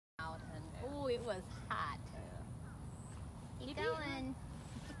It was hot. Yeah. Keep going.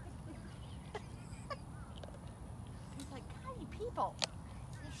 He's like, God, you people.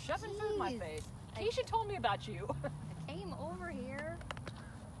 You're shoving food in my Jeez. face. Keisha told me about you. I came over here.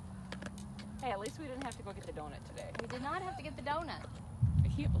 Hey, at least we didn't have to go get the donut today. We did not have to get the donut. I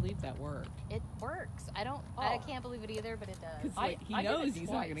can't believe that worked. It works. I Oh. can't believe it either, but it does. Because like, he I did knows it he's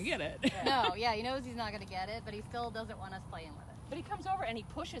twice. not going to get it. Yeah. No, yeah, he knows he's not going to get it, but he still doesn't want us playing with it. But he comes over and he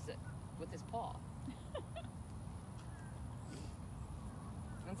pushes it with his paw.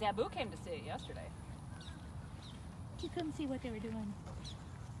 And Zabu came to see it yesterday. You couldn't see what they were doing.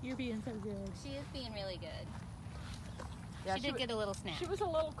 You're being so good. She is being really good. Yeah, she did get a little snap. She was a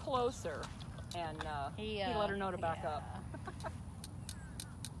little closer, and he let her know to back up.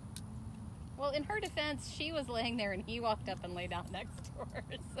 Well, in her defense, she was laying there and he walked up and lay down next to her.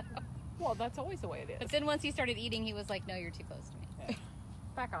 So. Well, that's always the way it But is. then once he started eating, he was like, no, you're too close to me. Yeah.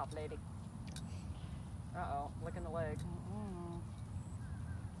 Back off, lady. Uh-oh, licking the leg.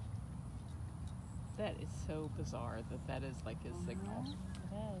 That is so bizarre that is like his signal.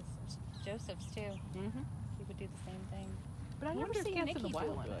 It is. Joseph's too. Mm-hmm. He would do the same thing. But I wonder never if see Nikki Nikki doing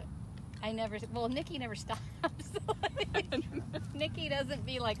doing it. it. Well, Nikki never stops. Nikki doesn't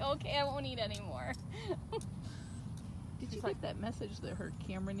be like, okay, I won't eat anymore. Did you like- get that message that her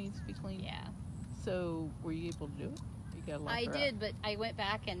camera needs to be cleaned? Yeah. So were you able to do it? You gotta lock I her did, up. but I went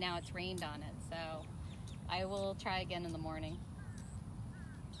back and now it's rained on it, so I will try again in the morning.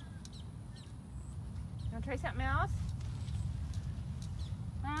 You want to try something else?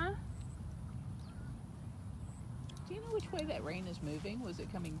 Huh? Do you know which way that rain is moving? Was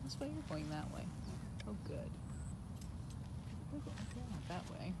it coming this way or going that way? Oh, good. Yeah, that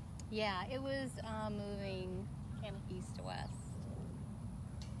way. Yeah, it was moving kind of east to west.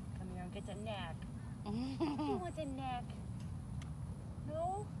 Come here and get the neck. Oh, You want the neck?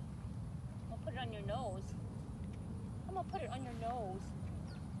 No? I'll put it on your nose. I'm gonna put it on your nose.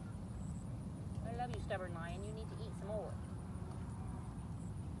 I love you, stubborn lion. You need to eat some more.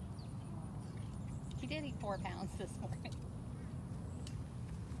 He did eat 4 pounds this morning.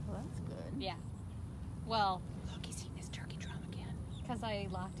 Well, that's good. Yeah. Well, Look, he's eating his turkey drum again. because I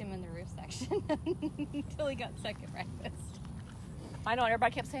locked him in the roof section until he got second breakfast. I know, and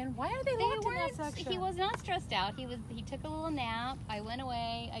everybody kept saying, why are they locked in that section? He was not stressed out. He took a little nap. I went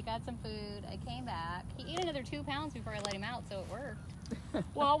away. I got some food. I came back. He ate another 2 pounds before I let him out, so it worked.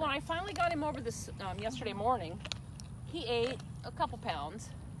 Well, when I finally got him over this yesterday morning, he ate a couple pounds,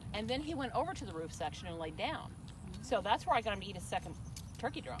 and then he went over to the roof section and laid down. So that's where I got him to eat his second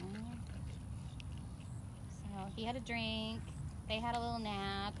turkey drum. So he had a drink. They had a little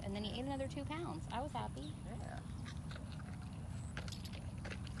nap, and then he ate another 2 pounds. I was happy. Yeah.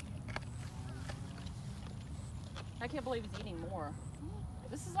 I can't believe he's eating more.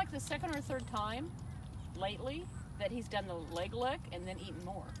 This is like the second or third time lately that he's done the leg lick and then eaten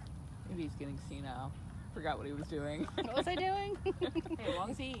more. Maybe he's getting senile. Forgot what he was doing. What was I doing? Hey, as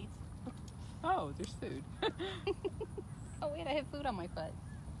long as he eats. Oh, there's food. Oh, wait, I have food on my foot.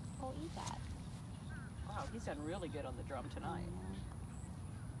 I'll eat that. Wow, he's done really good on the drum tonight.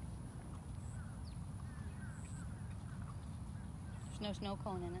 There's no snow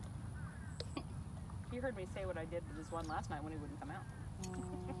cone in it. You heard me say what I did with his one last night when he wouldn't come out.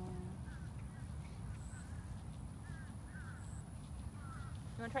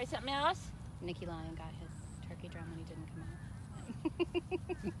 You want to try something else? Nicky Lion got his turkey drum and he didn't come out.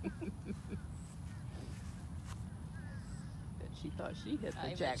 But she thought she hit the I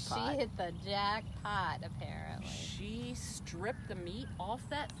bet jackpot. She hit the jackpot, apparently. She stripped the meat off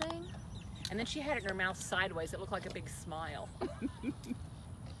that thing, and then she had it in her mouth sideways. It looked like a big smile.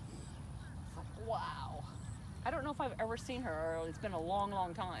 Wow. I don't know if I've ever seen her, or it's been a long,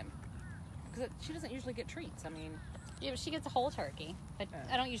 long time. Because she doesn't usually get treats. I mean, Yeah, but she gets a whole turkey. But Yeah.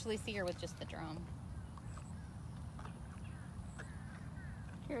 I don't usually see her with just the drum.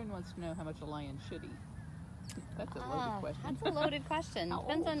 Karen wants to know how much a lion should eat. That's a loaded Ah, question. That's a loaded question. How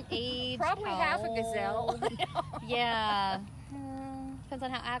Depends old? on age. probably how half a gazelle. old. Yeah. Depends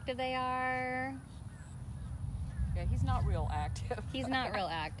on how active they are. Yeah, he's not real active. He's not real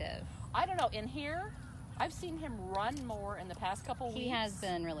active. I don't know. In here, I've seen him run more in the past couple weeks. He has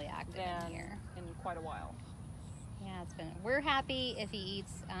been really active than in here. in quite a while. Yeah, it's been. We're happy if he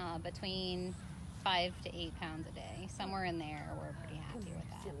eats between 5 to 8 pounds a day. Somewhere in there, we're pretty happy with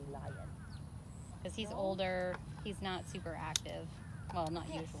that. Silly lion. Because he's older, he's not super active. Well, not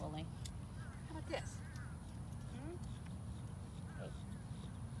Yes. usually. How about this?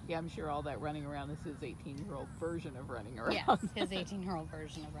 Yeah, I'm sure all that running around is his 18-year-old version of running around. Yes, his 18-year-old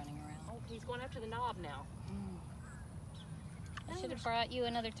version of running around. Oh, he's going after the knob now. I should have brought you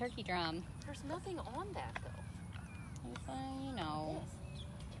another turkey drum. There's nothing on that though. So, you know.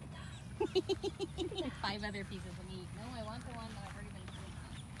 Yes. 5 other pieces of meat. No, I want the one that I've already been chewing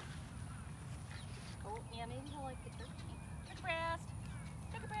on. Oh, yeah, maybe he'll like the turkey. Turkey breast.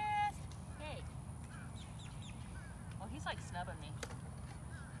 Turkey breast. Hey. Well, he's like snubbing me.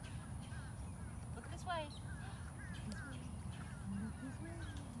 Look this way.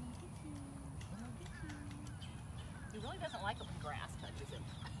 He really doesn't like it when grass touches him.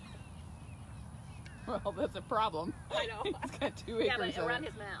 Well, that's a problem. I know. It's got 2 acres Yeah, but around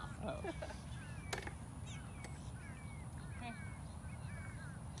of his mouth. Oh.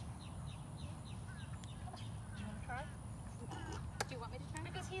 You want to try? Do you want me to try?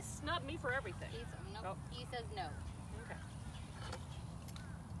 Because he's snubbed me for everything. Nope. He says no. Okay.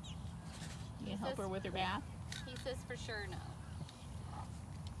 You help her with her bath? He says for sure no.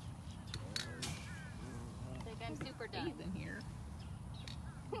 Like I'm super done. He's in here.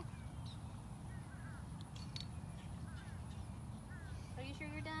 Are you sure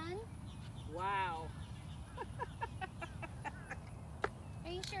you're done? Wow.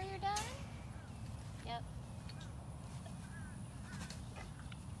 Are you sure you're done? Yep.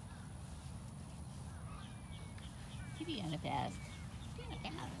 She's being a pest. Being a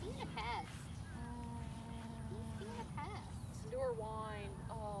pest. Being a pest. He's being a pest. Snore wine.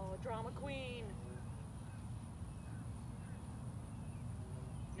 Oh, drama queen.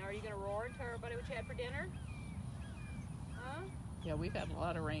 Now are you going to roar and tell everybody what you had for dinner? Huh? Yeah, we've had a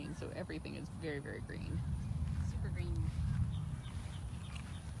lot of rain, so everything is very, very green. Super green.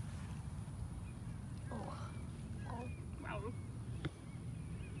 Wow.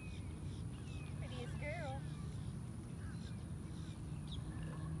 Prettiest girl.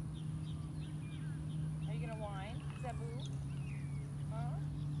 Are you going to whine? Zabu? Huh?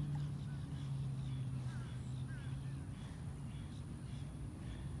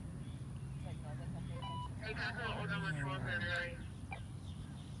 It's like, no, they have to pay attention.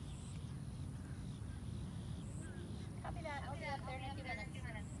 Copy that. I'll be up there in a few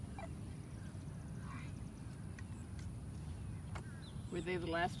minutes. Were they the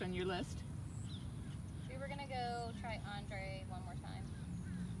last on your list? We were gonna go try Andre one more time.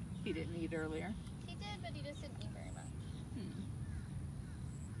 He didn't eat earlier. He did, but he just didn't eat very much.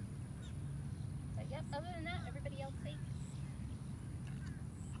 But yep, other than that, everybody else ate.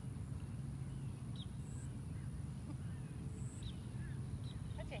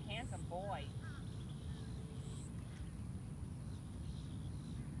 Such a handsome boy.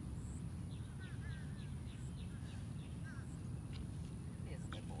 He is a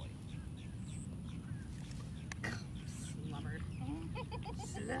good boy. Slumber.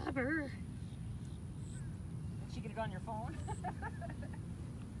 Slobber. Did you get it on your phone?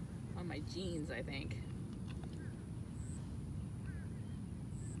 On my jeans, I think.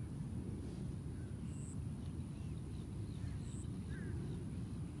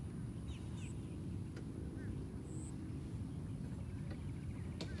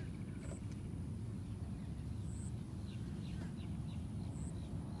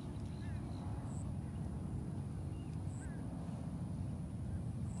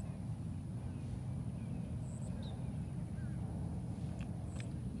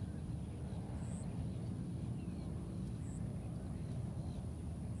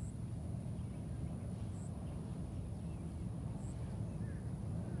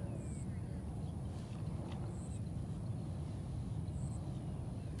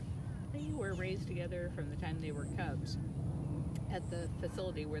 They were raised together from the time they were cubs at the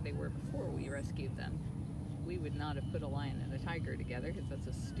facility where they were before we rescued them. We would not have put a lion and a tiger together because that's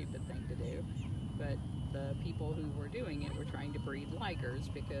a stupid thing to do. But the people who were doing it were trying to breed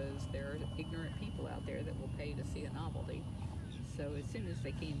ligers because there are ignorant people out there that will pay to see a novelty. So as soon as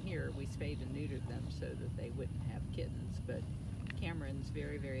they came here, we spayed and neutered them so that they wouldn't have kittens. But Cameron's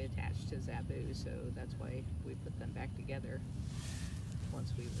very, very attached to Zabu, so that's why we put them back together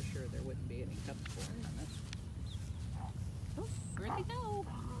once we were sure there wouldn't be any cubs born from it. Oh, where'd they go?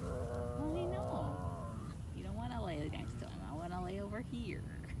 Oh, they know. You don't want to lay next to him. I want to lay over here.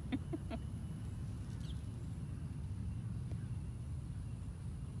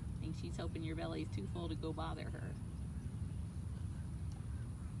 Think she's hoping your belly's too full to go bother her.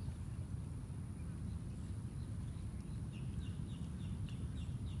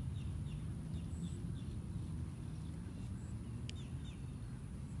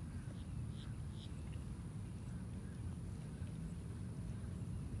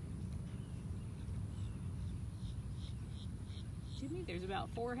 Jimmy, there's about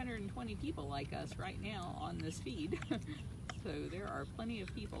 420 people like us right now on this feed. So there are plenty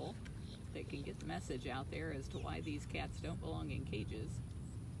of people that can get the message out there as to why these cats don't belong in cages.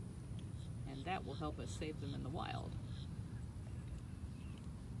 And that will help us save them in the wild.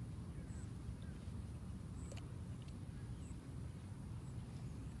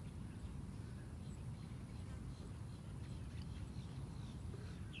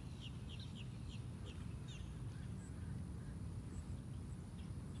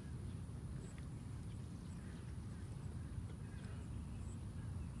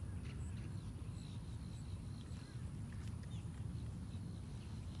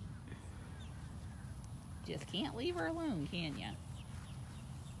 Just can't leave her alone, can ya?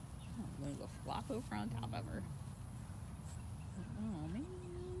 I'm gonna go flop over on top of her. Oh man,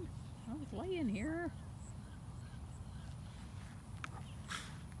 I was laying here.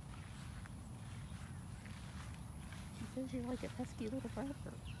 She says you're like a pesky little brother.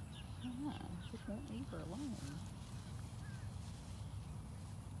 Just won't leave her alone.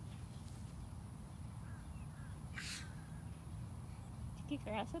 Did you get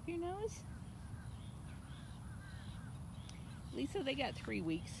grass up your nose? Lisa, they got 3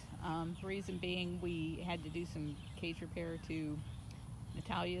 weeks. The reason being we had to do some cage repair to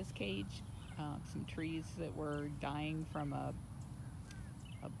Natalia's cage. Some trees that were dying from a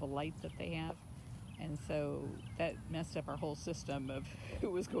blight that they have. And so that messed up our whole system of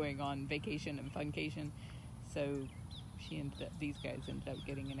who was going on vacation and funcation. So these guys ended up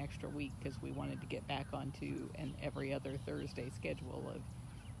getting an extra week because we wanted to get back onto an every other Thursday schedule of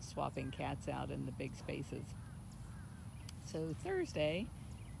swapping cats out in the big spaces. So Thursday,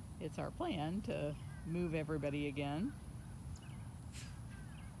 it's our plan to move everybody again.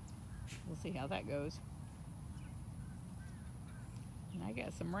 We'll see how that goes. And I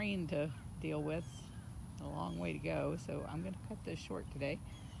got some rain to deal with. A long way to go, so I'm going to cut this short today.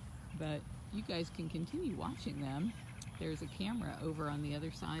 But you guys can continue watching them. There's a camera over on the other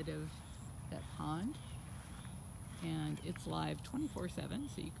side of that pond. And it's live 24/7,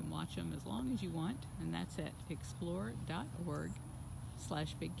 so you can watch them as long as you want. And that's at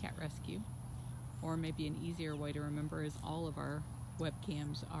explore.org/bigcatrescue. Or maybe an easier way to remember is all of our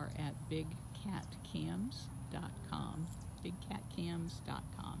webcams are at bigcatcams.com.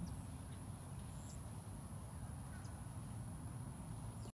 bigcatcams.com.